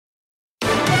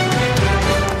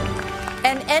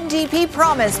NDP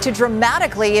promise to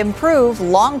dramatically improve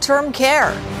long-term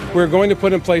care. We're going to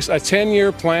put in place a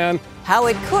 10-year plan. How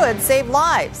it could save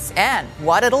lives and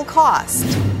what it'll cost.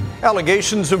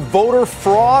 Allegations of voter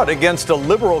fraud against a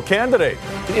Liberal candidate.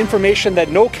 Information that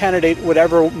no candidate would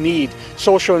ever need.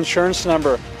 Social insurance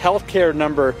number, health care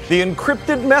number. The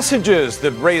encrypted messages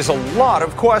that raise a lot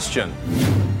of questions.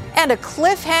 And a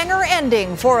cliffhanger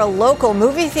ending for a local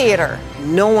movie theater.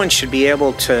 No one should be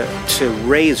able to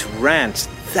raise rent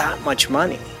that much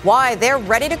money. Why they're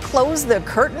ready to close the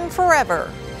curtain forever.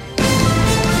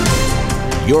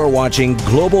 You're watching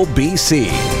Global BC.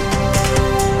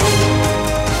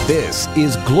 This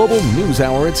is Global News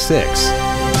Hour at 6.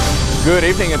 Good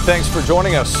evening and thanks for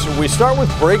joining us. We start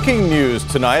with breaking news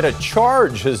tonight. A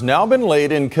charge has now been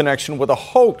laid in connection with a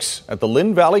hoax at the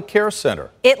Lynn Valley Care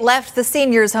Center. It left the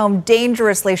seniors' home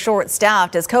dangerously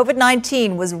short-staffed as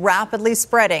COVID-19 was rapidly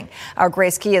spreading. Our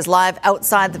Grace Key is live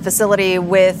outside the facility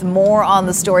with more on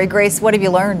the story. Grace, what have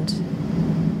you learned?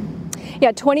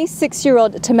 Yeah,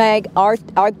 26-year-old Tamag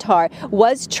Akhtar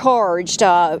was charged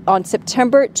on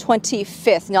September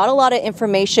 25th. Not a lot of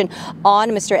information on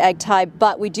Mr. Akhtar,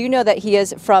 but we do know that he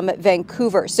is from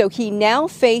Vancouver. So he now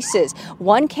faces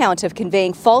one count of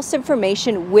conveying false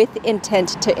information with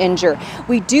intent to injure.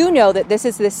 We do know that this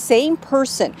is the same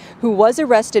person who was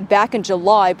arrested back in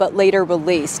July but later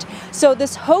released. So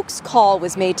this hoax call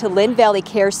was made to Lynn Valley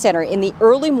Care Center in the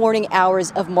early morning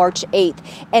hours of March 8th,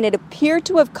 and it appeared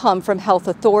to have come from health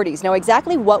authorities. Now,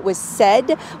 exactly what was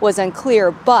said was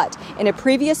unclear, but in a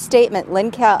previous statement,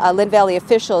 Lynn Valley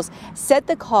officials said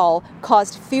the call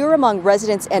caused fear among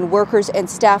residents and workers, and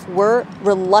staff were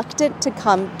reluctant to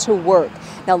come to work.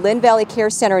 Now, Lynn Valley Care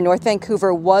Center in North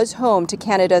Vancouver was home to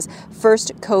Canada's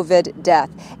first COVID death.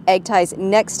 Akhtar's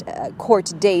next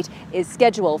court date is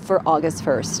scheduled for August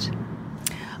 1st.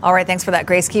 All right, thanks for that,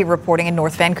 Grace Key, reporting in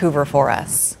North Vancouver for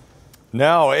us.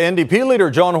 Now, NDP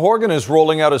leader John Horgan is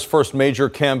rolling out his first major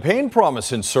campaign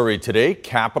promise in Surrey today,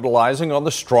 capitalizing on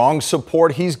the strong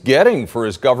support he's getting for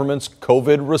his government's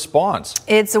COVID response.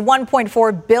 It's a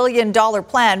 $1.4 billion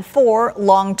plan for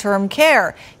long-term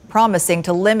care, promising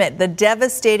to limit the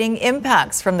devastating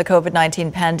impacts from the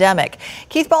COVID-19 pandemic.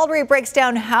 Keith Baldry breaks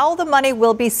down how the money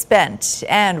will be spent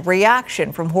and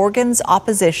reaction from Horgan's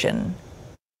opposition.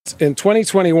 In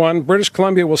 2021, British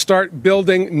Columbia will start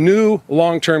building new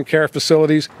long-term care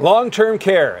facilities. Long-term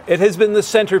care. It has been the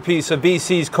centerpiece of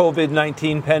BC's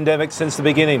COVID-19 pandemic since the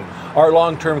beginning. Our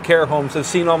long-term care homes have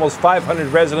seen almost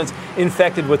 500 residents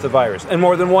infected with the virus, and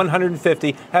more than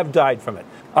 150 have died from it.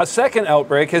 A second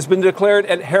outbreak has been declared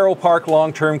at Harrow Park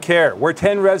Long-Term Care, where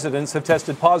 10 residents have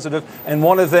tested positive and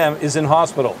one of them is in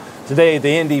hospital. Today, the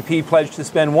NDP pledged to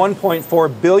spend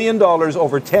 $1.4 billion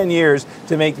over 10 years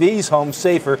to make these homes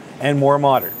safer and more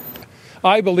modern.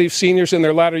 I believe seniors in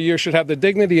their latter years should have the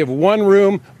dignity of one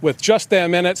room with just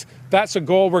them in it. That's a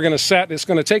goal we're going to set. It's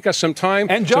going to take us some time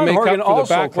and John to make Horgan up for the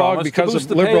backlog because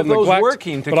of Liberal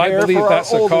neglect, but I believe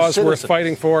that's a cause worth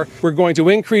fighting for. We're going to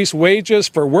increase wages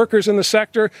for workers in the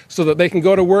sector so that they can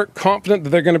go to work confident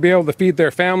that they're going to be able to feed their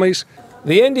families.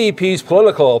 The NDP's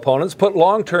political opponents put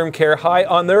long-term care high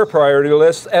on their priority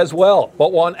list as well,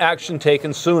 but want action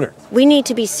taken sooner. We need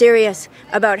to be serious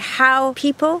about how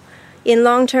people in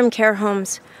long-term care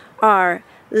homes are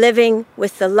living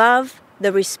with the love,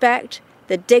 the respect,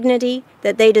 the dignity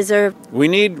that they deserve. We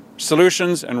need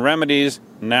solutions and remedies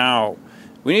now.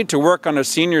 We need to work on a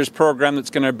seniors program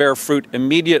that's going to bear fruit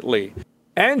immediately.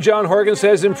 And John Horgan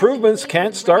says improvements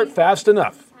can't start fast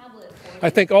enough.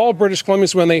 I think all British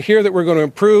Columbians, when they hear that we're going to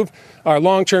improve our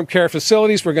long-term care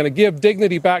facilities, we're going to give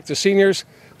dignity back to seniors,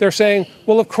 they're saying,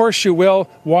 well, of course you will.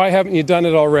 Why haven't you done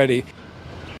it already?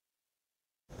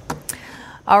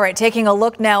 All right, taking a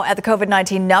look now at the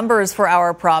COVID-19 numbers for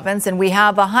our province, and we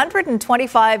have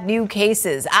 125 new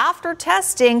cases after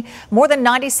testing more than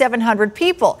 9,700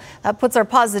 people. That puts our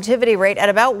positivity rate at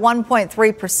about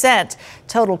 1.3%.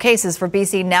 Total cases for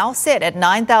BC now sit at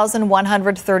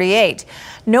 9,138.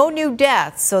 No new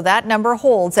deaths, so that number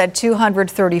holds at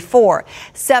 234.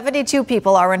 72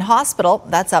 people are in hospital.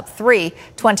 That's up 3,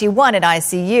 21 in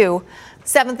ICU.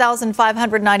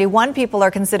 7,591 people are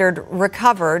considered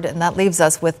recovered, and that leaves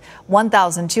us with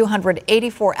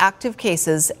 1,284 active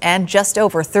cases and just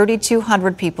over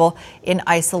 3,200 people in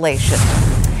isolation.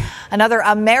 Another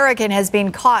American has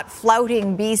been caught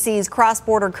flouting BC's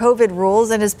cross-border COVID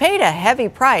rules and has paid a heavy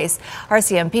price.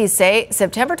 RCMP say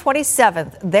September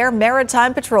 27th, their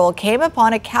maritime patrol came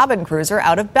upon a cabin cruiser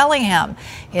out of Bellingham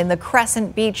in the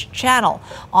Crescent Beach Channel.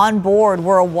 On board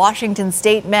were a Washington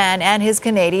State man and his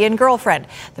Canadian girlfriend.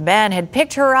 The man had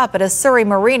picked her up at a Surrey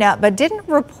marina but didn't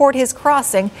report his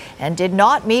crossing and did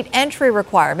not meet entry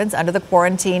requirements under the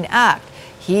Quarantine Act.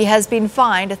 He has been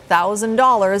fined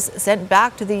 $1,000, sent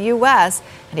back to the U.S.,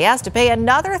 and he has to pay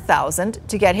another $1,000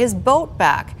 to get his boat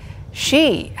back.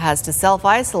 She has to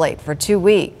self-isolate for 2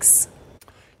 weeks.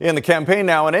 In the campaign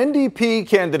now, an NDP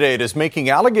candidate is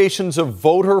making allegations of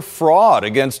voter fraud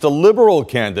against a Liberal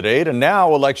candidate, and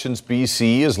now Elections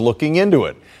BC is looking into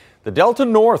it. The Delta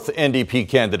North NDP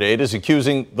candidate is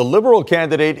accusing the Liberal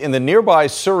candidate in the nearby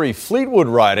Surrey Fleetwood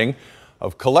riding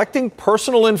of collecting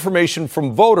personal information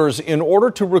from voters in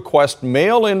order to request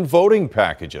mail-in voting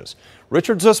packages.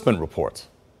 Richard Zussman reports.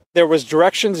 There was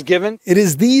directions given. It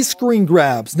is these screen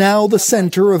grabs now the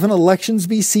center of an Elections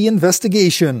BC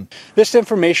investigation. This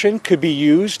information could be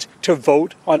used to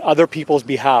vote on other people's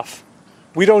behalf.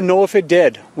 We don't know if it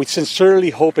did. We sincerely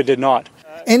hope it did not.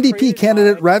 NDP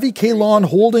candidate Ravi Kahlon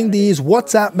holding these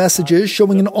WhatsApp messages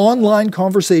showing an online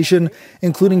conversation,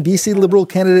 including BC Liberal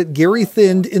candidate Gary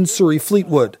Thind in Surrey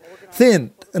Fleetwood.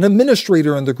 Thind, an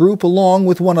administrator in the group, along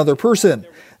with one other person.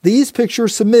 These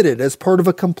pictures submitted as part of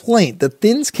a complaint that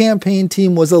Thind's campaign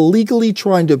team was illegally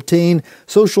trying to obtain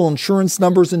social insurance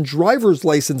numbers and driver's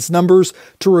license numbers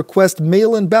to request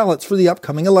mail-in ballots for the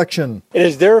upcoming election. It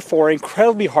is therefore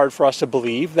incredibly hard for us to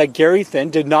believe that Gary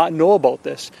Thind did not know about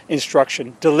this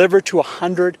instruction delivered to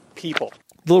 100 people.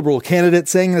 The Liberal candidate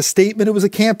saying in a statement it was a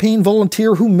campaign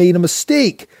volunteer who made a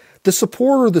mistake. The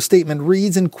supporter of the statement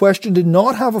reads, "In question did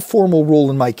not have a formal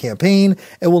role in my campaign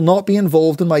and will not be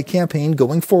involved in my campaign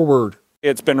going forward."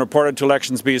 It's been reported to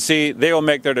Elections BC. They will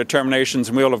make their determinations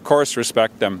and we will, of course,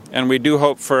 respect them. And we do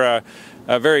hope for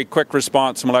a very quick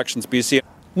response from Elections BC.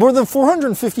 More than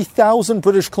 450,000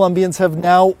 British Columbians have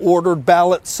now ordered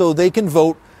ballots so they can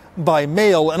vote by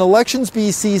mail. And Elections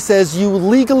BC says you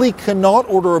legally cannot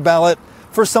order a ballot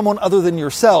for someone other than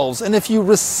yourselves. And if you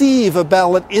receive a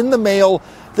ballot in the mail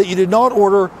that you did not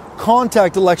order,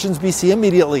 contact Elections BC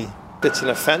immediately. It's an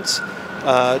offence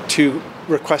to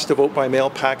request a vote by mail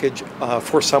package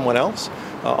for someone else.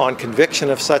 On conviction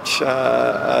of such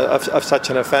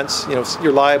an offence,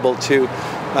 you're liable to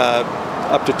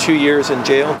up to 2 years in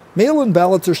jail. Mail-in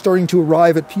ballots are starting to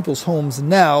arrive at people's homes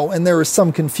now, and there is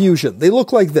some confusion. They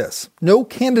look like this. No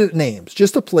candidate names,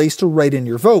 just a place to write in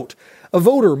your vote. A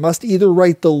voter must either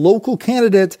write the local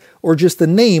candidate or just the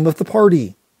name of the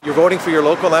party. You're voting for your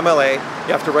local MLA,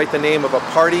 you have to write the name of a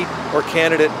party or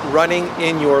candidate running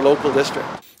in your local district.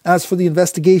 As for the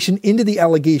investigation into the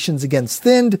allegations against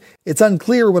Thind, it's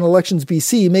unclear when Elections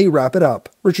BC may wrap it up.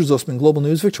 Richard Zussman, Global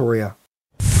News, Victoria.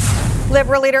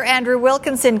 Liberal leader Andrew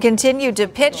Wilkinson continued to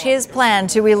pitch his plan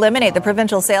to eliminate the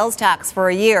provincial sales tax for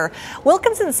a year.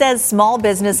 Wilkinson says small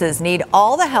businesses need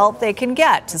all the help they can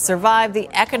get to survive the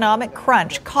economic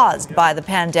crunch caused by the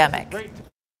pandemic.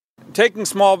 Taking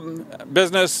small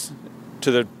business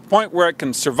to the point where it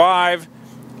can survive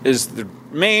is the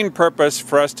main purpose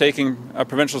for us taking a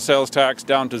provincial sales tax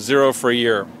down to zero for a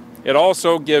year. It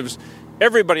also gives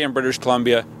everybody in British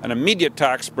Columbia an immediate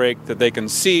tax break that they can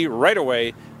see right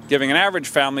away, giving an average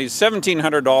family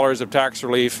 $1,700 of tax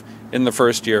relief in the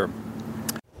first year.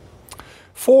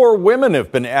 4 women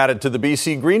have been added to the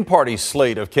BC Green Party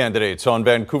slate of candidates on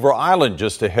Vancouver Island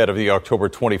just ahead of the October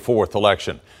 24th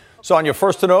election. Sonia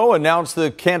Furstenau announced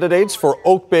the candidates for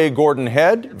Oak Bay Gordon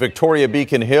Head, Victoria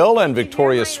Beacon Hill, and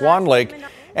Victoria Swan Lake,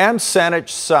 and Saanich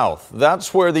South.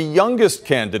 That's where the youngest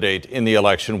candidate in the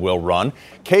election will run.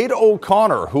 Kate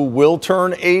O'Connor, who will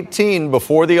turn 18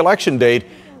 before the election date,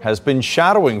 has been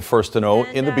shadowing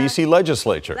Furstenau in the BC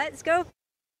legislature. Let's go.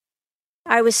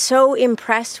 I was so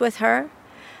impressed with her.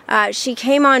 She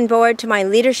came on board to my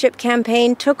leadership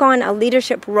campaign, took on a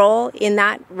leadership role in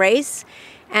that race,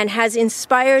 and has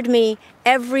inspired me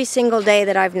every single day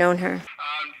that I've known her.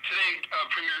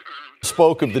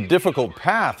 Spoke of the difficult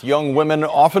path young women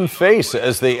often face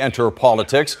as they enter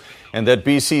politics, and that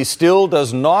BC still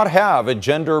does not have a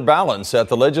gender balance at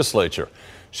the legislature.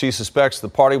 She suspects the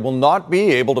party will not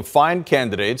be able to find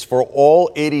candidates for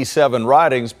all 87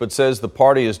 ridings, but says the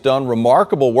party has done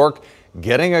remarkable work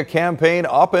getting a campaign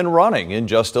up and running in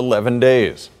just 11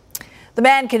 days. The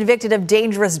man convicted of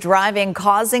dangerous driving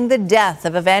causing the death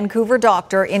of a Vancouver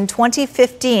doctor in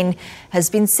 2015 has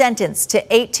been sentenced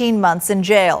to 18 months in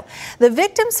jail. The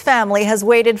victim's family has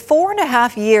waited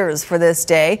 4.5 years for this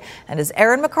day, and as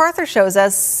Aaron MacArthur shows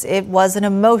us, it was an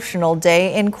emotional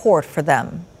day in court for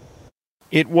them.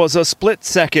 It was a split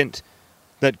second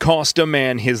that cost a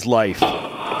man his life.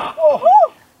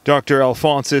 Dr.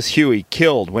 Alphonsus Huey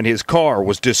killed when his car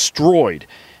was destroyed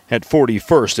at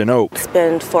 41st and Oak. It's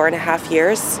been 4.5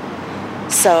 years,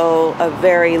 so a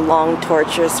very long,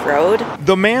 torturous road.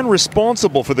 The man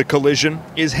responsible for the collision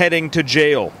is heading to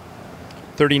jail.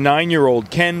 39-year-old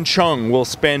Ken Chung will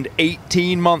spend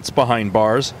 18 months behind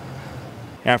bars.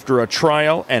 After a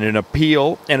trial and an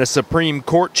appeal and a Supreme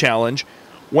Court challenge,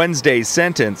 Wednesday's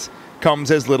sentence comes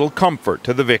as little comfort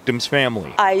to the victim's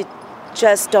family. I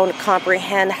just don't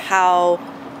comprehend how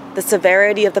the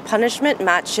severity of the punishment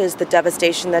matches the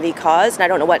devastation that he caused, and I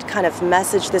don't know what kind of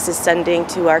message this is sending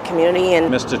to our community.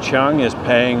 And Mr. Chung is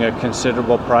paying a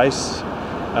considerable price,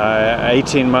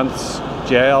 18 months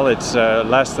jail. It's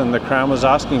less than the Crown was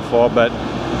asking for, but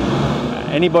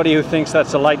anybody who thinks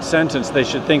that's a light sentence, they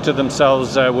should think to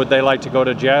themselves, would they like to go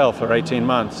to jail for 18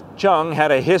 months? Chung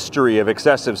had a history of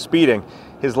excessive speeding.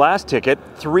 His last ticket,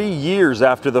 3 years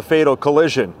after the fatal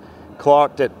collision,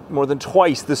 clocked at more than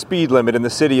twice the speed limit in the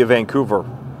city of Vancouver.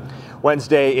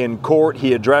 Wednesday in court,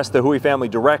 he addressed the Huey family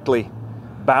directly,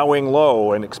 bowing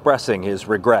low and expressing his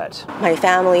regret. My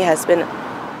family has been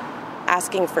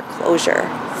asking for closure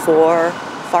for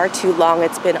far too long.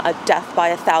 It's been a death by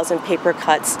 1,000 paper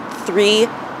cuts, 3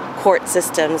 court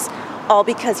systems, all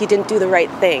because he didn't do the right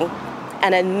thing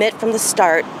and admit from the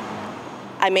start,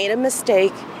 I made a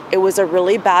mistake, it was a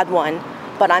really bad one,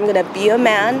 but I'm going to be a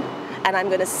man and I'm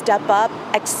going to step up,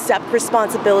 accept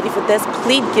responsibility for this,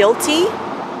 plead guilty,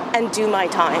 and do my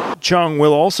time. Chung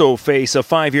will also face a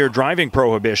 5-year driving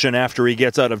prohibition after he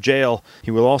gets out of jail.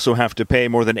 He will also have to pay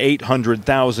more than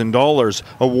 $800,000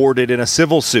 awarded in a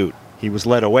civil suit. He was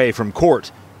led away from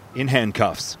court in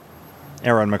handcuffs.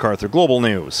 Aaron MacArthur, Global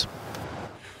News.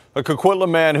 A Coquitlam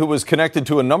man who was connected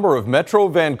to a number of Metro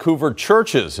Vancouver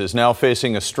churches is now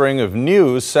facing a string of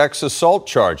new sex assault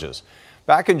charges.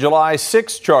 Back in July,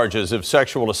 6 charges of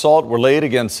sexual assault were laid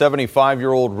against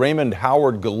 75-year-old Raymond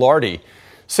Howard Gillardy.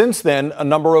 Since then, a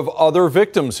number of other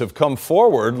victims have come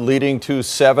forward, leading to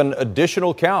 7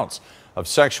 additional counts of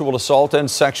sexual assault and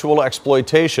sexual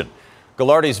exploitation.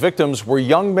 Gillardy's victims were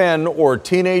young men or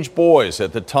teenage boys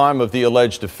at the time of the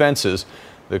alleged offenses.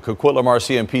 The Coquitlam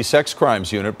RCMP Sex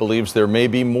Crimes Unit believes there may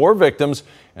be more victims,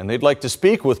 and they'd like to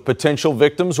speak with potential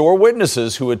victims or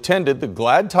witnesses who attended the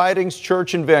Glad Tidings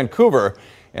Church in Vancouver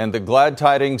and the Glad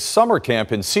Tidings Summer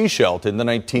Camp in Sechelt in the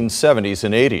 1970s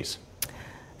and 80s.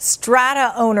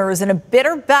 Strata owners in a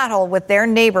bitter battle with their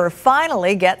neighbor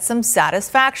finally get some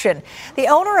satisfaction. The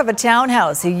owner of a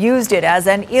townhouse who used it as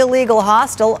an illegal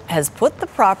hostel has put the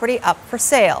property up for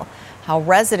sale. How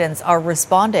residents are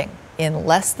responding in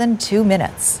less than 2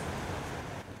 minutes.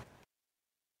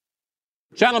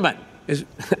 Gentlemen,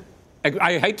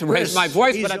 I hate to raise my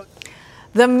voice, but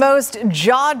The most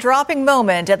jaw-dropping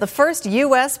moment at the first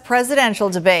U.S. presidential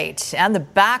debate and the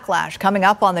backlash coming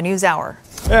up on the NewsHour.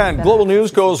 And Global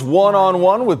News goes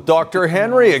one-on-one with Dr.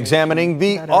 Henry, examining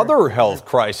the other health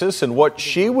crisis and what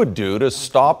she would do to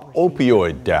stop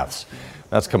opioid deaths.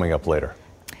 That's coming up later.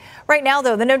 Right now,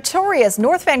 though, the notorious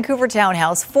North Vancouver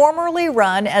townhouse, formerly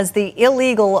run as the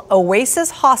illegal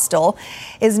Oasis Hostel,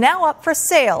 is now up for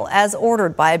sale as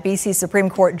ordered by a BC Supreme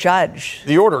Court judge.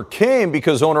 The order came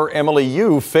because owner Emily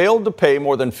Yu failed to pay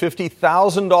more than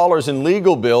 $50,000 in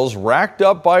legal bills racked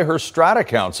up by her strata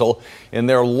counsel in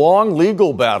their long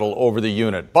legal battle over the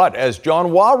unit. But as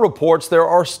John Waugh reports, there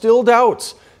are still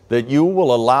doubts that Yu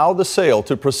will allow the sale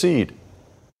to proceed.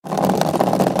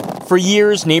 For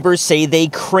years, neighbors say they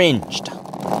cringed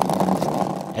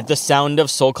at the sound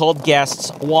of so-called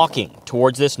guests walking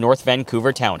towards this North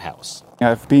Vancouver townhouse.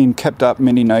 I've been kept up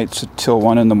many nights till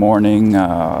 1 a.m.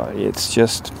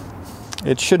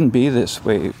 It shouldn't be this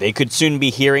way. They could soon be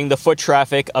hearing the foot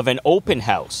traffic of an open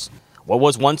house. What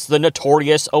was once the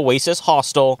notorious Oasis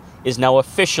Hostel is now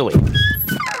officially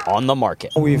on the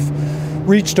market. We've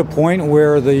reached a point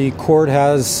where the court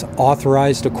has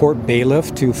authorized a court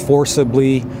bailiff to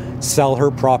forcibly sell her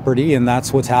property, and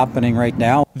that's what's happening right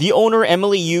now. The owner,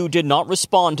 Emily Yu, did not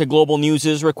respond to Global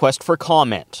News' request for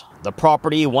comment. The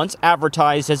property, once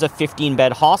advertised as a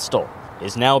 15-bed hostel,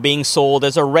 is now being sold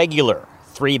as a regular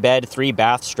 3-bed,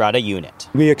 3-bath strata unit.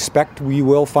 We expect we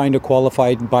will find a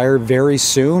qualified buyer very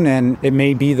soon, and it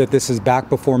may be that this is back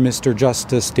before Mr.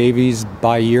 Justice Davies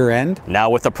by year end.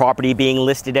 Now, with the property being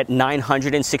listed at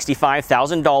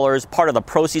 $965,000, part of the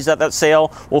proceeds of that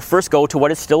sale will first go to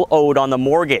what is still owed on the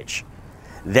mortgage.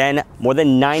 Then, more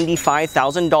than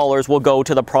 $95,000 will go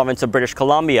to the province of British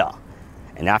Columbia.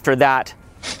 And after that,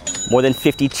 more than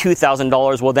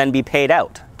 $52,000 will then be paid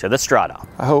out to the strata.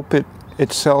 I hope it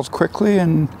sells quickly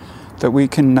and that we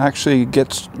can actually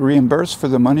get reimbursed for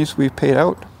the monies we've paid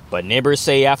out. But neighbors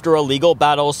say after a legal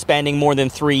battle spanning more than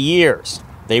 3 years,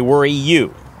 they worry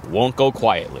you won't go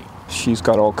quietly. She's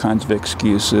got all kinds of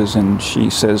excuses, and she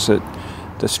says that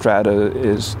the strata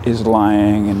is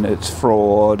lying and it's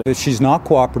fraud. She's not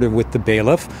cooperative with the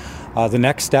bailiff. The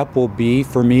next step will be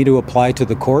for me to apply to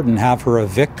the court and have her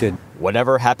evicted.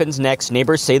 Whatever happens next,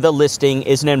 neighbors say the listing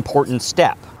is an important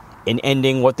step in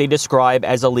ending what they describe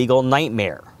as a legal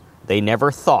nightmare they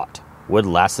never thought would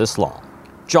last this long.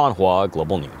 John Hua,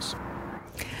 Global News.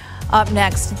 Up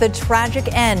next, the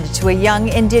tragic end to a young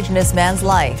Indigenous man's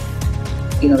life.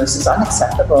 This is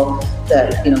unacceptable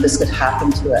that, this could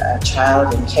happen to a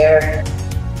child in care.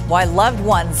 Why loved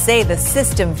ones say the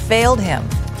system failed him.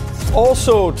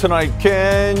 Also tonight,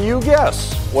 can you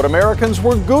guess what Americans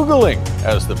were Googling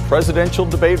as the presidential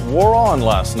debate wore on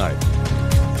last night?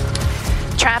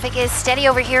 Traffic is steady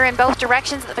over here in both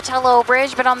directions at the Pattullo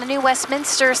Bridge, but on the new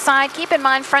Westminster side, keep in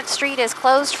mind Front Street is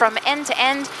closed from end to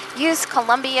end. Use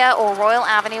Columbia or Royal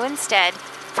Avenue instead.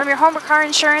 From your home or car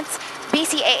insurance,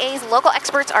 BCAA's local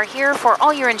experts are here for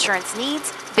all your insurance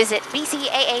needs. Visit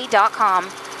bcaa.com.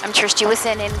 I'm Trish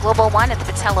Jewison in Global One at the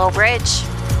Pattullo Bridge.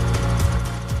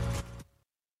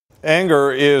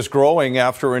 Anger is growing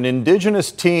after an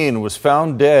Indigenous teen was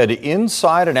found dead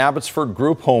inside an Abbotsford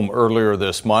group home earlier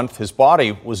this month. His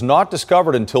body was not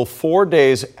discovered until 4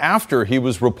 days after he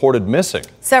was reported missing.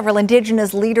 Several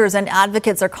Indigenous leaders and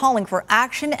advocates are calling for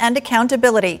action and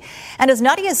accountability. And as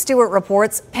Nadia Stewart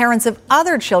reports, parents of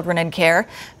other children in care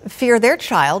fear their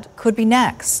child could be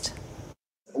next.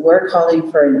 We're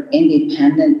calling for an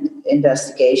independent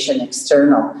investigation,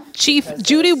 external. Chief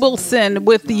Judy Wilson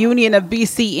with the Union of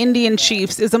BC Indian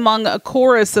Chiefs is among a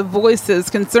chorus of voices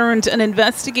concerned an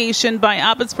investigation by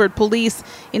Abbotsford Police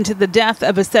into the death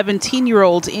of a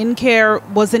 17-year-old in care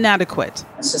was inadequate.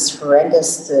 It's just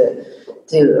horrendous to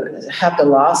have the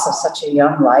loss of such a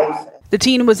young life. The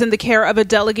teen was in the care of a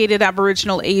delegated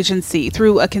Aboriginal agency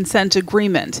through a consent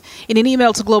agreement. In an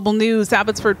email to Global News,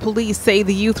 Abbotsford Police say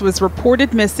the youth was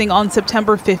reported missing on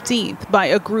September 15th by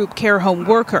a group care home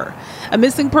worker. A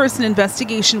missing person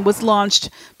investigation was launched.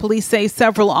 Police say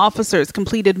several officers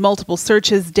completed multiple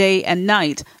searches day and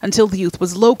night until the youth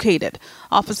was located.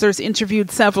 Officers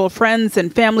interviewed several friends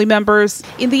and family members.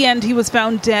 In the end, he was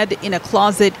found dead in a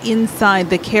closet inside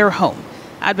the care home.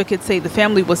 Advocates say the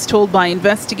family was told by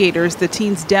investigators the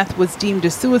teen's death was deemed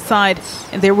a suicide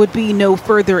and there would be no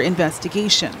further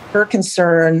investigation. Her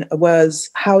concern was,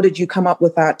 how did you come up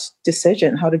with that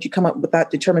decision? How did you come up with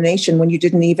that determination when you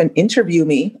didn't even interview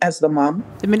me as the mom?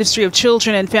 The Ministry of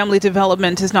Children and Family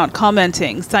Development is not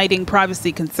commenting, citing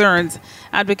privacy concerns.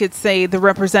 Advocates say the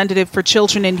representative for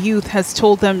children and youth has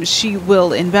told them she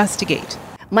will investigate.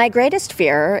 My greatest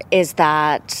fear is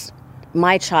that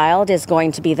my child is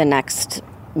going to be the next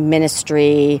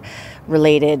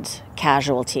ministry-related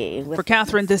casualty. For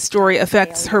Catherine, this story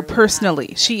affects her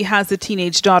personally. She has a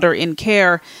teenage daughter in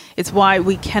care. It's why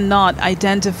we cannot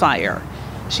identify her.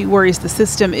 She worries the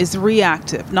system is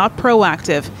reactive, not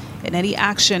proactive, and any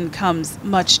action comes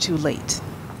much too late.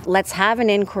 Let's have an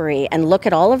inquiry and look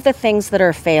at all of the things that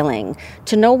are failing,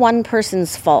 to no one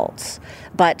person's faults,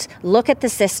 but look at the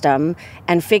system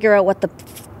and figure out what the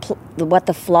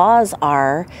flaws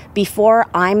are before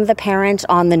I'm the parent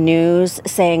on the news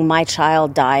saying my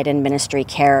child died in ministry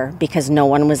care because no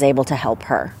one was able to help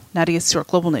her. Nadia Stewart,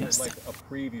 Global News.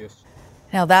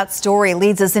 Now that story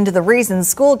leads us into the reason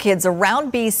school kids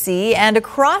around BC and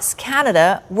across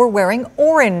Canada were wearing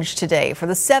orange today for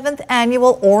the 7th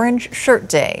annual Orange Shirt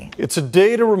Day. It's a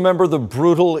day to remember the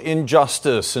brutal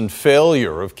injustice and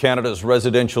failure of Canada's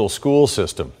residential school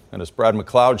system. And as Brad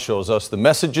McLeod shows us, the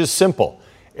message is simple.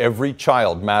 Every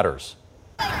child matters.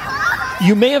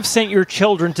 You may have sent your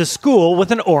children to school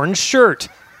with an orange shirt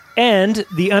and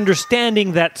the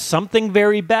understanding that something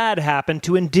very bad happened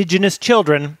to Indigenous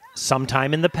children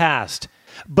sometime in the past.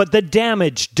 But the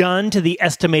damage done to the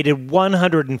estimated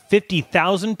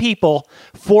 150,000 people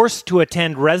forced to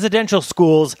attend residential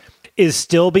schools is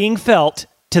still being felt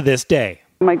to this day.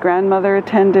 My grandmother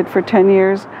attended for 10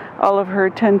 years, all of her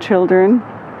 10 children,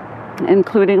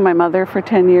 including my mother for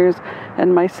 10 years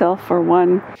and myself for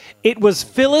 1. It was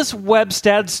Phyllis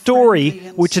Webstad's story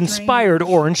which inspired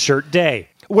Orange Shirt Day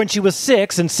when she was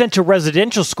 6 and sent to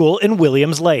residential school in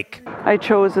Williams Lake. I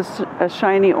chose a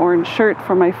shiny orange shirt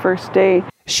for my first day.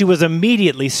 She was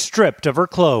immediately stripped of her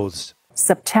clothes.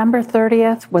 September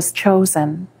 30th was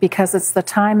chosen because it's the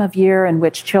time of year in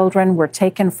which children were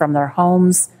taken from their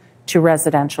homes to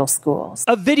residential schools.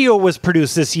 A video was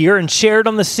produced this year and shared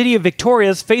on the City of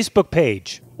Victoria's Facebook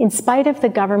page. In spite of the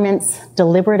government's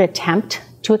deliberate attempt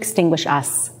to extinguish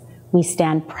us, we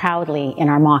stand proudly in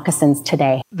our moccasins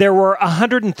today. There were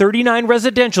 139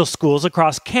 residential schools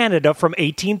across Canada from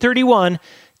 1831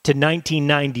 to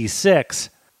 1996.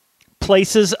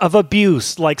 Places of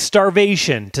abuse like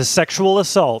starvation to sexual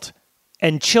assault,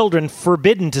 and children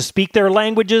forbidden to speak their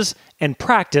languages and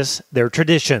practice their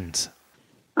traditions.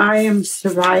 I am a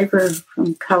survivor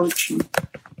from coaching,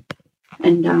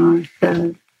 and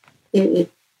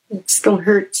it still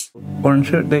hurts. Orange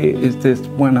Shirt Day is this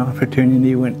one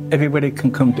opportunity when everybody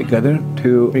can come together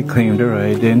to reclaim their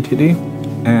identity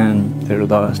and their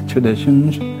lost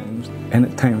traditions, and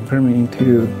it's time for me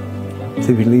to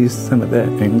release some of that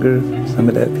anger, some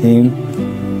of that pain,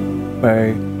 by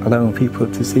allowing people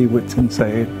to see what's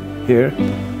inside here.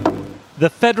 The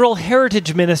federal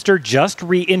heritage minister just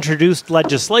reintroduced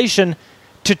legislation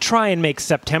to try and make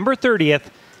September 30th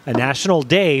a national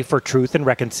day for truth and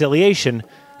reconciliation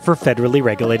for federally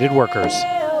regulated workers.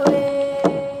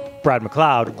 Brad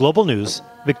McLeod, Global News,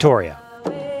 Victoria.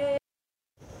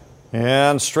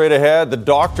 And straight ahead, the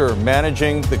doctor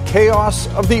managing the chaos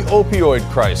of the opioid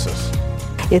crisis.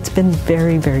 It's been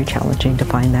very, very challenging to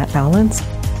find that balance.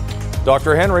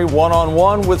 Dr. Henry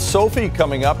one-on-one with Sophie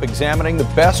coming up, examining the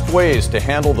best ways to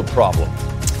handle the problem.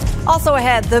 Also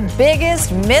ahead, the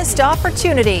biggest missed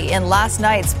opportunity in last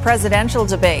night's presidential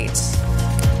debate.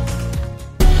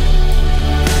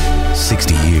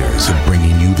 60 years of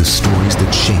bringing you the stories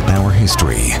that shape our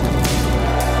history.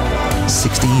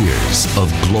 60 years of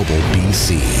Global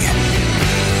BC.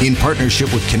 In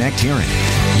partnership with Connect Hearing.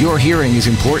 Your hearing is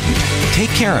important. Take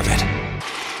care of it.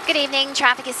 Good evening.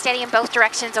 Traffic is steady in both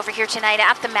directions over here tonight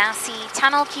at the Massey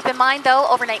Tunnel. Keep in mind, though,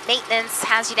 overnight maintenance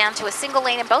has you down to a single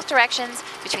lane in both directions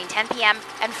between 10 p.m.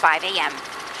 and 5 a.m.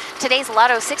 Today's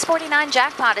Lotto 649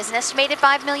 jackpot is an estimated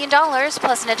 $5 million,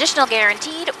 plus an additional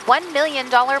guaranteed $1 million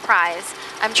prize.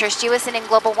 I'm Trish Jewison in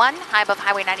Global One, high above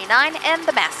Highway 99 and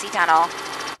the Massey Tunnel.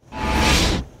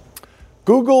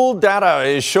 Google data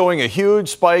is showing a huge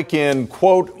spike in,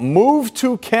 quote, move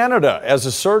to Canada as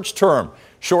a search term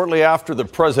shortly after the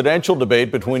presidential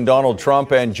debate between Donald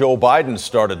Trump and Joe Biden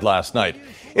started last night.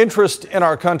 Interest in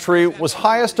our country was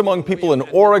highest among people in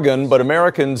Oregon, but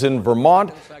Americans in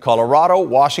Vermont, Colorado,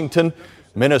 Washington,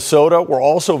 Minnesota were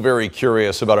also very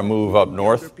curious about a move up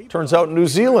north. Turns out New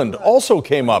Zealand also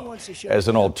came up as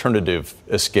an alternative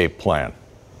escape plan.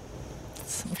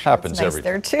 Happens nice every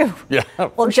there too. Yeah.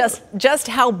 Well, just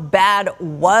how bad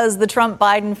was the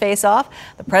Trump-Biden face-off?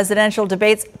 The Presidential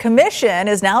Debates Commission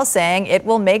is now saying it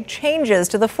will make changes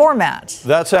to the format.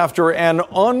 That's after an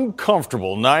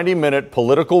uncomfortable 90-minute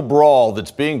political brawl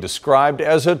that's being described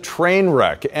as a train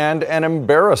wreck and an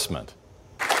embarrassment.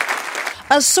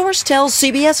 A source tells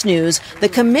CBS News the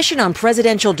Commission on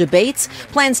Presidential Debates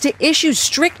plans to issue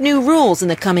strict new rules in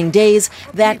the coming days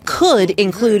that could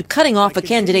include cutting off a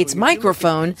candidate's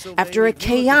microphone after a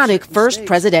chaotic first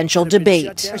presidential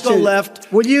debate. The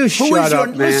left, will you shut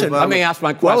up, man? Listen, let me ask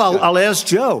my question. Well, I'll ask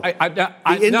Joe.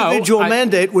 The individual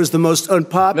mandate was the most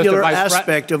unpopular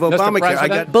aspect of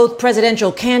Obamacare. Both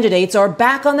presidential candidates are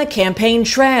back on the campaign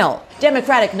trail.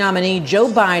 Democratic nominee Joe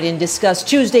Biden discussed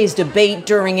Tuesday's debate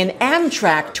during an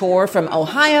Amtrak tour from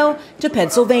Ohio to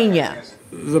Pennsylvania.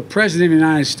 The President of the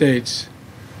United States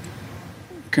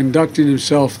conducting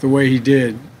himself the way he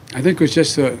did, I think was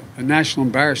just a national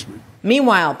embarrassment.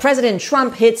 Meanwhile, President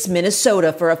Trump hits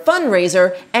Minnesota for a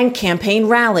fundraiser and campaign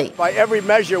rally. By every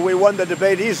measure, we won the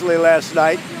debate easily last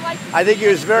night. I think he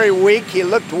was very weak. He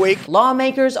looked weak.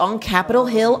 Lawmakers on Capitol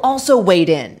Hill also weighed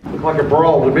in. Looked like a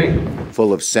brawl to me.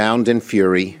 Full of sound and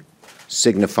fury,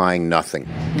 signifying nothing.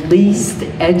 Least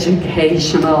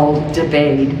educational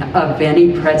debate of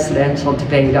any presidential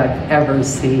debate I've ever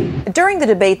seen. During the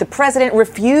debate, the president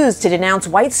refused to denounce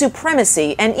white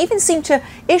supremacy and even seemed to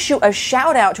issue a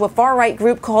shout out to a far-right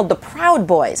group called the Proud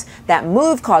Boys. That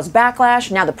move caused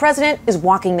backlash. Now the president is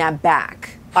walking that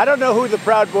back. I don't know who the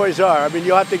Proud Boys are. I mean,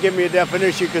 you'll have to give me a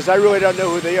definition because I really don't know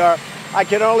who they are. I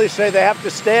can only say they have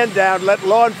to stand down, let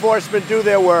law enforcement do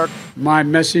their work. My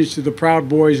message to the Proud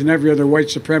Boys and every other white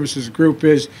supremacist group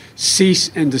is cease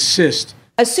and desist.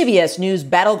 A CBS News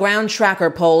Battleground Tracker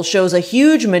poll shows a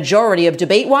huge majority of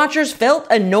debate watchers felt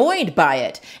annoyed by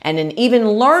it, and an even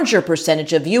larger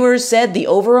percentage of viewers said the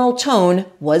overall tone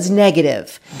was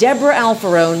negative. Deborah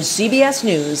Alfarone, CBS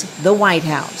News, the White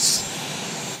House.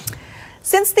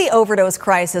 Since the overdose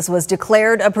crisis was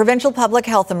declared a provincial public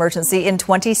health emergency in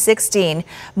 2016,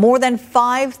 more than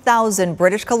 5,000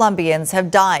 British Columbians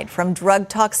have died from drug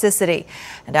toxicity.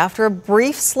 And after a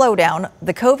brief slowdown,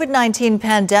 the COVID-19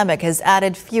 pandemic has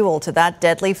added fuel to that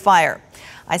deadly fire.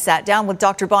 I sat down with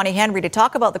Dr. Bonnie Henry to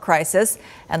talk about the crisis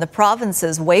and the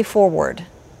province's way forward.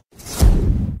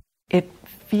 It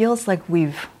feels like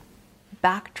we've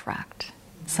backtracked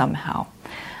somehow.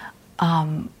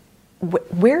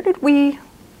 Where did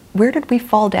we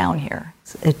fall down here?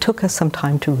 It took us some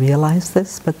time to realize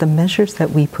this, but the measures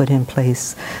that we put in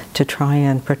place to try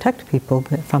and protect people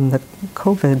from the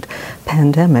COVID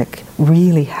pandemic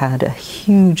really had a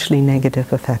hugely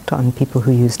negative effect on people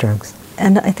who use drugs.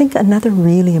 And I think another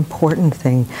really important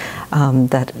thing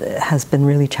that has been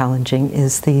really challenging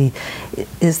is the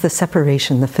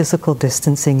separation, the physical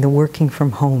distancing, the working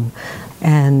from home.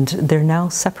 And they're now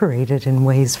separated in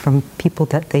ways from people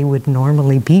that they would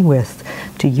normally be with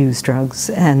to use drugs.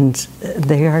 And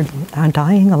they are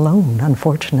dying alone,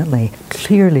 unfortunately.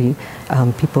 Clearly,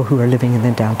 people who are living in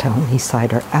the downtown east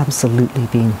side are absolutely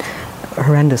being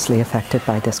horrendously affected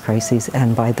by this crisis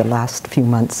and by the last few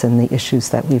months and the issues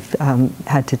that we've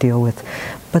had to deal with.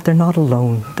 But they're not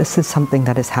alone. This is something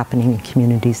that is happening in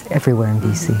communities everywhere in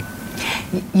BC.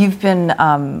 You've been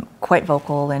quite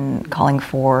vocal in calling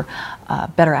for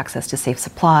better access to safe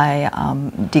supply,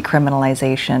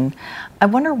 decriminalization. I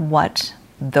wonder what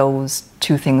those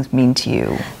two things mean to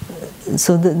you.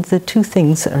 So the two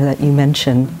things that you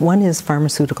mentioned, one is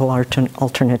pharmaceutical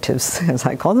alternatives, as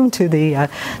I call them, to the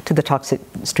toxic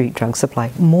street drug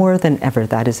supply. More than ever,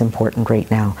 that is important right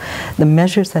now. The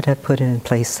measures that have put in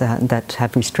place that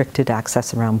have restricted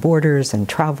access around borders and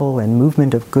travel and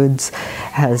movement of goods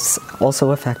has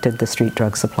also affected the street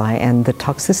drug supply. And the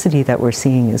toxicity that we're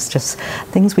seeing is just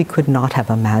things we could not have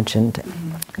imagined.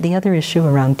 The other issue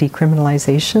around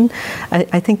decriminalization,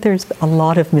 I think there's a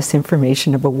lot of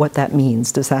misinformation about what that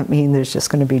means. Does that mean there's just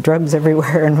going to be drugs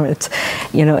everywhere? And it's,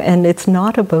 and it's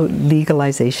not about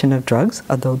legalization of drugs,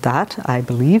 although that, I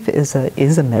believe, is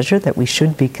a measure that we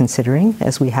should be considering,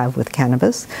 as we have with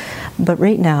cannabis. But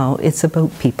right now, it's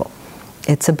about people.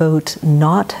 It's about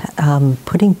not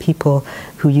putting people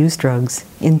who use drugs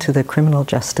into the criminal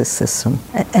justice system.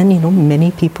 And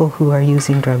many people who are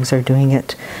using drugs are doing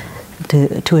it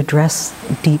to address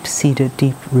deep-seated,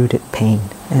 deep-rooted pain.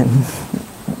 And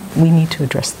we need to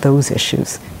address those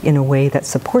issues in a way that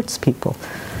supports people,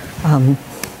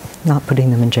 not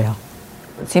putting them in jail.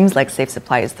 It seems like safe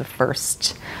supply is the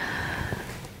first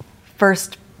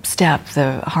step.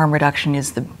 The harm reduction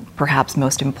is the perhaps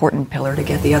most important pillar to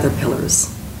get the other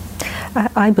pillars.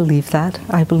 I believe that.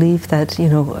 I believe that,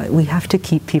 we have to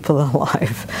keep people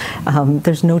alive.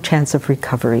 There's no chance of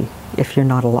recovery if you're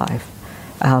not alive.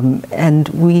 And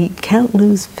we can't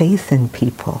lose faith in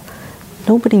people.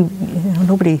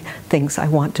 Nobody thinks, I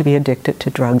want to be addicted to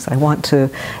drugs. I want to,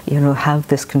 have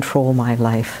this control my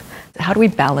life. How do we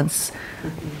balance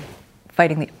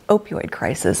fighting the opioid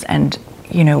crisis and,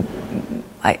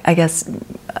 I guess,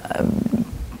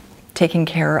 taking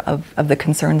care of the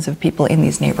concerns of people in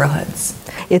these neighborhoods?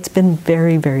 It's been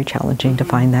very, very challenging to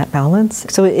find that balance.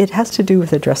 So it has to do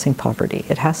with addressing poverty.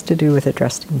 It has to do with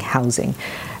addressing housing,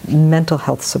 mental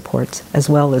health supports, as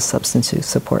well as substance use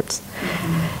supports.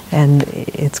 And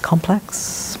it's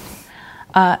complex.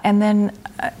 And then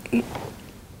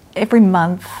every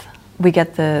month we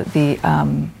get the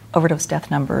overdose death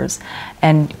numbers.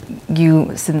 And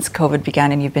you, since COVID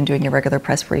began and you've been doing your regular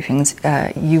press briefings,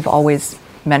 you've always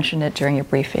mentioned it during your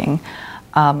briefing.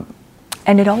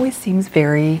 And it always seems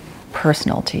very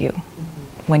personal to you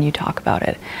when you talk about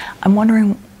it. I'm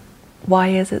wondering, why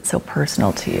is it so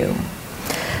personal to you?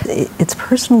 It's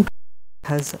personal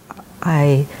because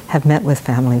I have met with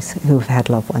families who've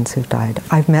had loved ones who've died.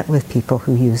 I've met with people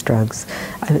who use drugs,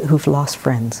 who've lost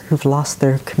friends, who've lost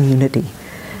their community,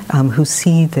 who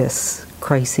see this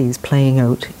crises playing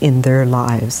out in their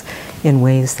lives in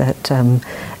ways that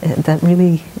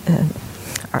really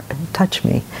touch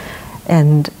me.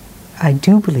 And I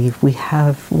do believe we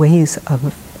have ways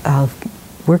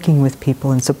of working with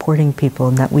people and supporting people,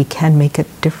 and that we can make a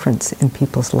difference in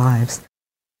people's lives.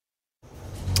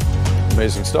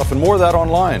 Amazing stuff, and more of that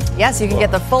online. Yes, you can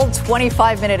get the full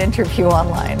 25-minute interview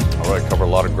online. All right, cover a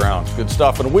lot of ground. Good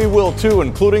stuff, and we will too,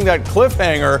 including that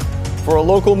cliffhanger for a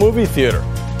local movie theater.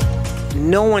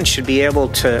 No one should be able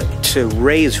to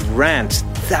raise rent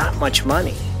that much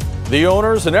money. The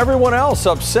owners and everyone else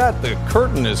upset the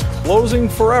curtain is closing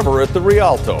forever at the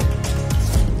Rialto.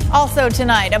 Also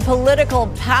tonight, a political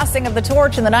passing of the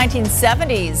torch in the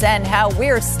 1970s and how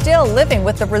we're still living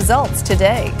with the results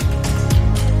today.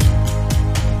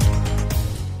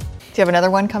 Do you have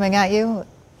another one coming at you?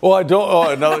 Well, I don't.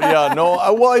 Oh, no, yeah,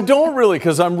 no. Well, I don't really,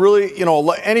 because I'm really,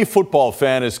 any football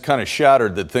fan is kind of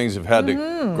shattered that things have had to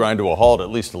grind to a halt, at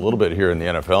least a little bit here in the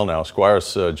NFL now.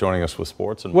 Squire's joining us with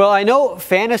sports. Well, I know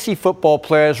fantasy football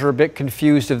players are a bit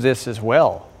confused of this as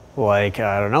well. Like,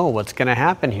 I don't know what's going to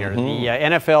happen here. The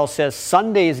NFL says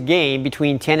Sunday's game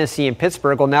between Tennessee and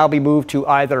Pittsburgh will now be moved to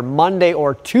either Monday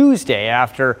or Tuesday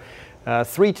after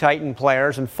 3 Titan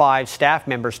players and 5 staff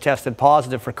members tested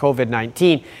positive for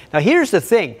COVID-19. Now, here's the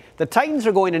thing. The Titans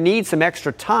are going to need some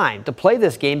extra time to play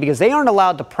this game because they aren't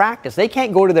allowed to practice. They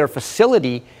can't go to their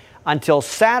facility until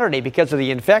Saturday because of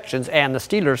the infections, and the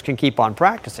Steelers can keep on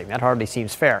practicing. That hardly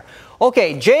seems fair.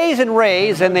 Okay, Jays and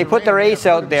Rays, and they put their ace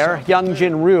out there, Young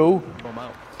Jin Ryu,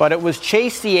 but it was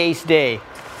Chase the Ace day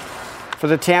for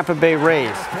the Tampa Bay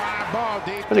Rays.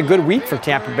 It's been a good week for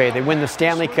Tampa Bay. They win the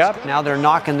Stanley Cup. Now they're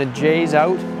knocking the Jays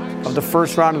out of the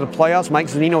first round of the playoffs. Mike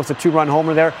Zunino with a 2-run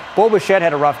homer there. Bo Bichette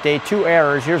had a rough day, 2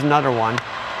 errors. Here's another one.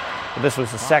 But this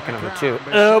was the second of the 2.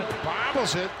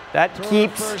 That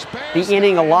keeps the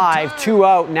inning alive. 2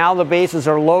 out. Now the bases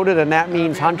are loaded, and that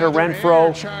means Hunter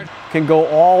Renfroe can go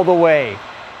all the way.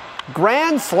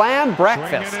 Grand Slam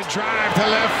breakfast.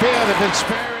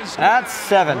 That's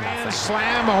 7-0.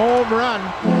 Slam a home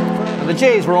run. The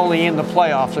Jays were only in the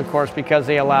playoffs, of course, because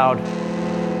they allowed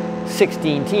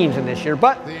 16 teams in this year,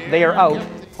 but they are out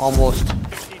almost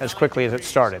as quickly as it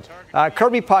started.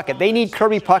 Kirby Puckett. They need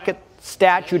Kirby Puckett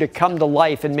statue to come to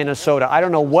life in Minnesota. I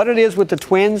don't know what it is with the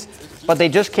Twins, but they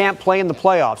just can't play in the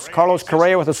playoffs. Carlos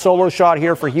Correa with a solo shot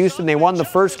here for Houston. They won the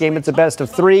first game. It's a best of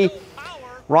 3.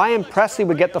 Ryan Presley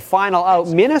would get the final out.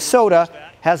 Minnesota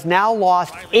has now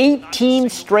lost 18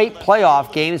 straight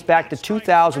playoff games back to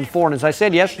 2004. And as I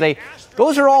said yesterday,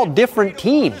 those are all different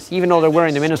teams, even though they're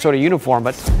wearing the Minnesota uniform.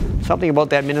 But something about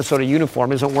that Minnesota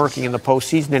uniform isn't working in the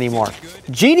postseason anymore.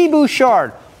 Jeannie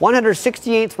Bouchard,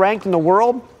 168th ranked in the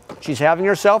world. She's having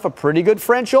herself a pretty good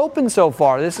French Open so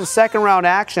far. This is second-round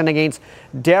action against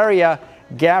Daria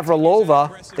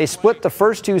Gavrilova. They split the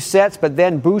first 2 sets, but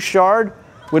then Bouchard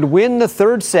would win the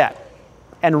 3rd set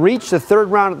and reach the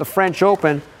 3rd round at the French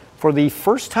Open for the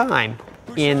first time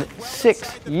in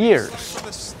 6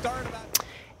 years.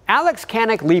 Alex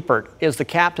Kanek-Liepert is the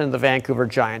captain of the Vancouver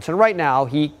Giants, and right now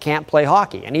he can't play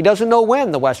hockey, and he doesn't know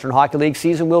when the Western Hockey League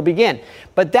season will begin.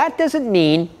 But that doesn't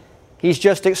mean he's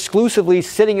just exclusively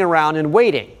sitting around and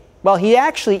waiting. Well, he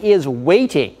actually is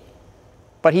waiting,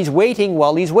 but he's waiting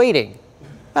while he's waiting.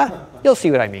 You'll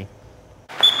see what I mean.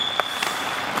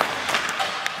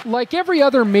 Like every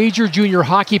other major junior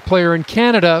hockey player in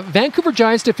Canada, Vancouver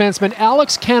Giants defenseman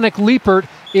Alex Kanek-Liepert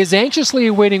is anxiously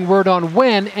awaiting word on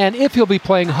when and if he'll be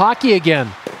playing hockey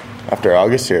again. After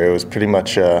August here, it was pretty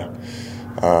much a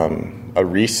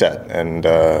reset, and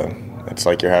it's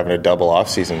like you're having a double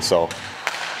off-season.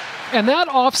 And that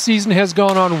off-season has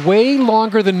gone on way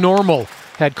longer than normal.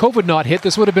 Had COVID not hit,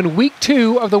 this would have been week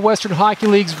 2 of the Western Hockey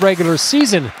League's regular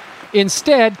season.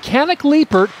 Instead,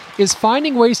 Kanek-Liepert is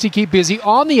finding ways to keep busy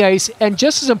on the ice and,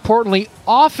 just as importantly,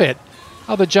 off it.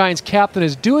 How the Giants captain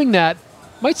is doing that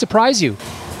might surprise you.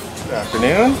 Good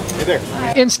afternoon. Hey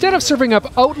there. Instead of serving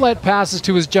up outlet passes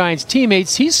to his Giants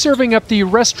teammates, he's serving up the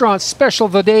restaurant special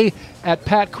of the day at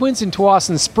Pat Quinn's in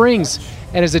Tsawwassen Springs.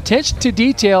 And his attention to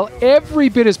detail every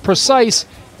bit as precise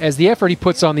as the effort he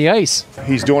puts on the ice.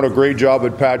 He's doing a great job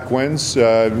at Pat Quinn's. He's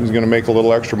going to make a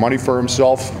little extra money for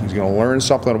himself. He's going to learn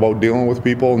something about dealing with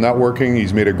people, networking.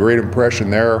 He's made a great impression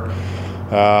there.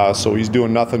 So he's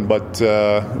doing nothing but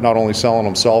not only selling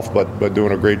himself, but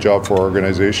doing a great job for our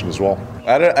organization as well.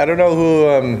 I don't know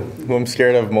who I'm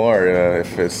scared of more,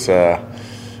 if it's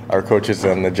our coaches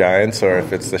on the Giants or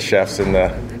if it's the chefs in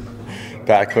the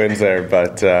Pat Quinn's there.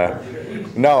 But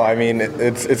no, I mean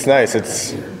it's nice.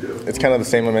 It's kind of the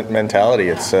same mentality.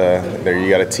 It's there. You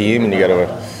got a team, and you got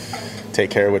to take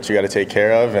care of what you got to take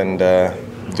care of, and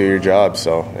do your job.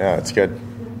 So yeah, it's good.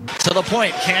 To the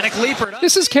point, Kanek-Liepert.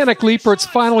 This is Kanek-Liepert's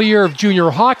final year of junior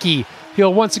hockey.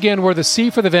 He'll once again wear the C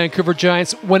for the Vancouver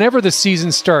Giants whenever the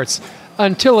season starts.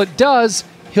 Until it does,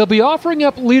 he'll be offering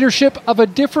up leadership of a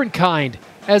different kind,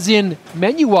 as in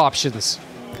menu options.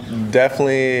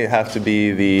 Definitely have to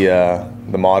be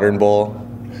the modern bowl,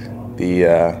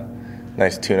 the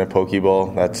nice tuna poke bowl.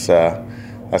 That's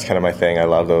kind of my thing. I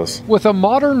love those. With a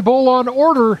modern bowl on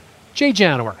order, Jay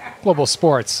Janower, Global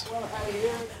Sports.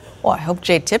 Well, I hope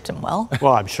Jay tipped him well.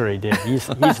 Well, I'm sure he did.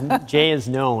 Jay is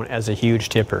known as a huge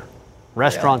tipper.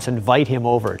 Restaurants invite him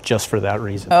over just for that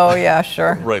reason. Oh, yeah,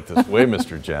 sure. Right this way,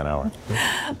 Mr. Janower.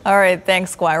 All right,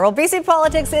 thanks, Squire. Well, BC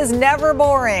politics is never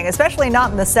boring, especially not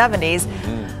in the 70s.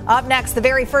 Up next, the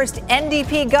very first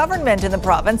NDP government in the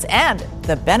province, and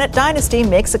the Bennett dynasty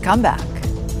makes a comeback.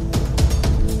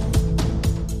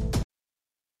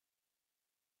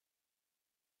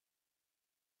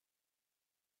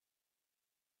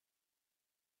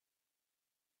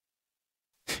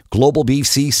 Global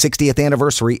BC 60th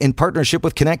anniversary in partnership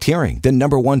with Connect Hearing, the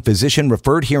 #1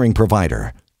 physician-referred hearing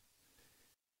provider.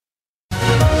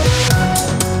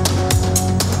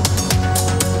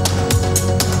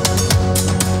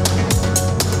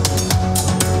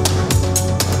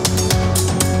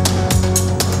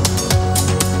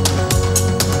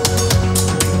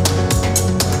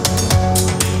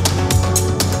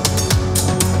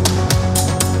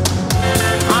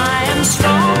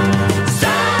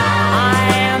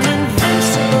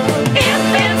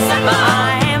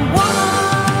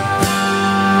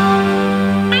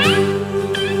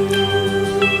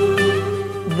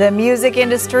 The music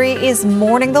industry is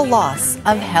mourning the loss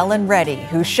of Helen Reddy,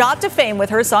 who shot to fame with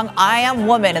her song I Am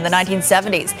Woman in the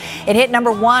 1970s. It hit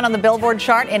number 1 on the Billboard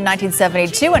chart in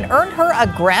 1972 and earned her a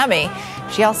Grammy.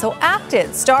 She also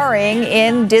acted, starring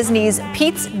in Disney's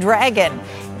Pete's Dragon.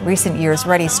 In recent years,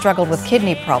 Reddy struggled with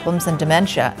kidney problems and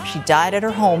dementia. She died at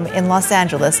her home in Los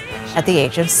Angeles at the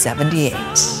age of 78.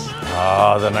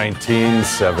 The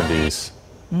 1970s.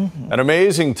 An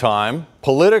amazing time.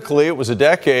 Politically, it was a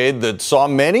decade that saw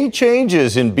many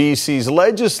changes in BC's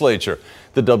legislature.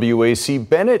 The W.A.C.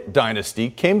 Bennett dynasty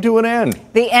came to an end.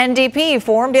 The NDP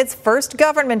formed its first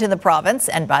government in the province,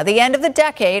 and by the end of the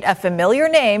decade, a familiar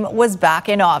name was back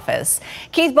in office.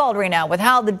 Keith Baldry now with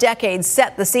how the decade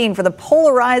set the scene for the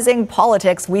polarizing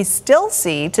politics we still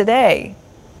see today.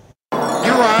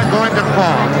 You are going to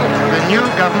form the new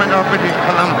government of British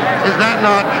Columbia. Is that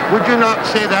not, would you not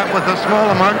say that with a small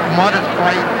amount of modest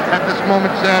pride at this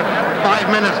moment, sir? 5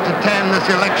 minutes to 10 this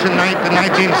election night in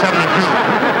 1972.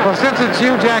 Well, since it's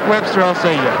you, Jack Webster, I'll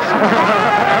say yes.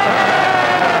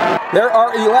 There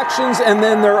are elections and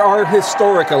then there are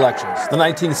historic elections. The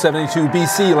 1972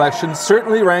 BC election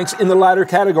certainly ranks in the latter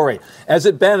category, as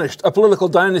it banished a political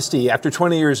dynasty after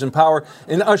 20 years in power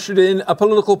and ushered in a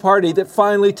political party that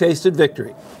finally tasted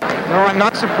victory. No, I'm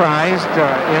not surprised.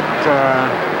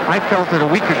 I felt it a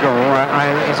week ago.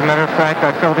 As a matter of fact,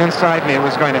 I felt inside me it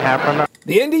was going to happen.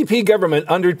 The NDP government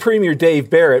under Premier Dave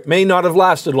Barrett may not have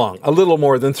lasted long, a little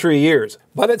more than 3 years.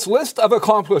 But its list of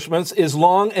accomplishments is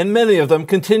long, and many of them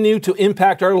continue to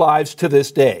impact our lives to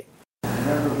this day.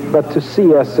 But to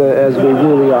see us as we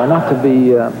really are, not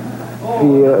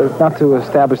to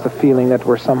establish the feeling that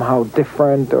we're somehow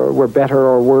different or we're better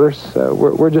or worse.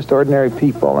 We're just ordinary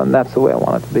people, and that's the way I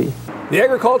want it to be. The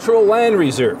Agricultural Land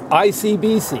Reserve,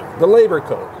 ICBC, the Labour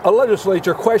Code, a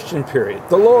legislature question period,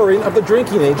 the lowering of the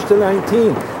drinking age to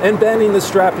 19, and banning the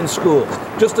strap in schools.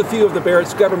 Just a few of the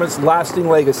Barrett's government's lasting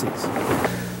legacies.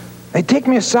 They take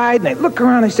me aside and they look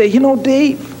around and they say, you know,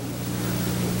 Dave,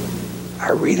 I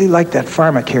really like that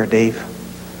pharmacare, Dave.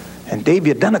 And Dave,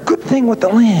 you've done a good thing with the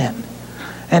land.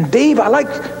 And Dave, I like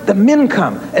the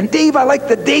Mincome. And Dave, I like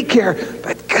the daycare.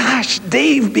 But gosh,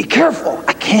 Dave, be careful.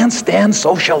 I can't stand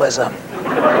socialism.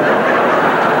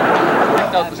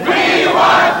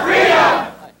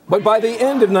 But by the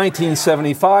end of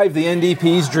 1975, the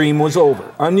NDP's dream was over.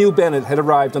 A new Bennett had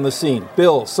arrived on the scene.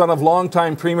 Bill, son of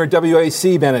longtime Premier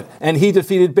W.A.C. Bennett, and he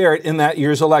defeated Barrett in that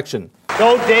year's election.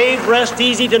 So, Dave, rest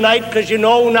easy tonight, because you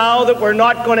know now that we're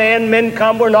not going to end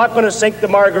Mincome. We're not going to sink the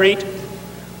Marguerite.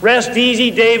 Rest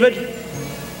easy, David.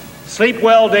 Sleep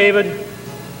well, David.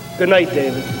 Good night,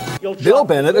 David. Bill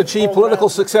Bennett achieved political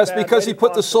success because he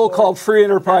put the so-called Free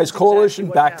Enterprise Coalition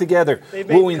back together,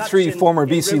 wooing 3 former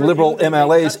BC Liberal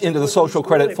MLAs into the social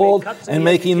credit fold and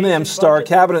making them star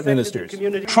cabinet ministers.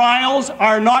 Trials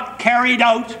are not carried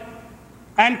out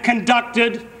and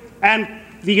conducted and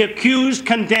the accused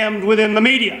condemned within the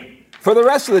media. For the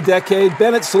rest of the decade,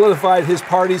 Bennett solidified his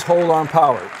party's hold on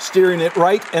power, steering it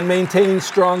right and maintaining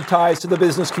strong ties to the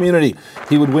business community.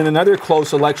 He would win another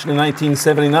close election in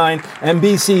 1979, and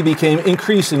BC became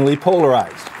increasingly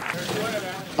polarized.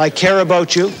 I care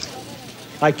about you.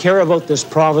 I care about this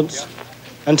province.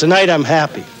 And tonight I'm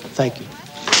happy. Thank you.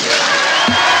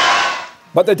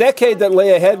 But the decade that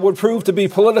lay ahead would prove to be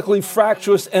politically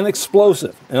fractious and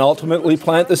explosive, and ultimately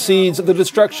plant the seeds of the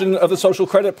destruction of the Social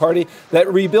Credit Party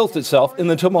that rebuilt itself in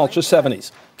the tumultuous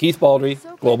 70s. Keith Baldry,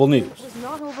 Global News.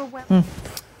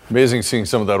 Amazing seeing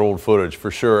some of that old footage,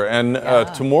 for sure. And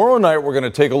tomorrow night, we're going to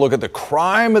take a look at the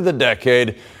crime of the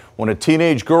decade. When a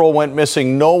teenage girl went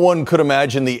missing, no one could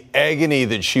imagine the agony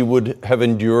that she would have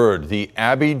endured. The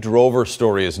Abby Drover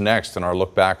story is next in our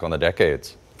look back on the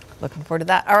decades. Looking forward to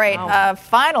that. All right,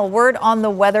 final word on the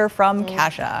weather from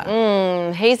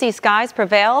Kasia. Hazy skies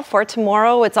prevail for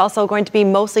tomorrow. It's also going to be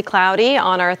mostly cloudy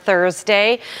on our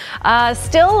Thursday.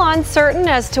 Still uncertain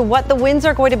as to what the winds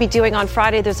are going to be doing on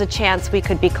Friday. There's a chance we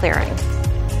could be clearing.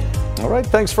 All right,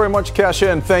 thanks very much,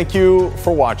 Kasia, and thank you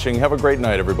for watching. Have a great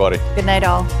night, everybody. Good night,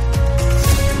 all.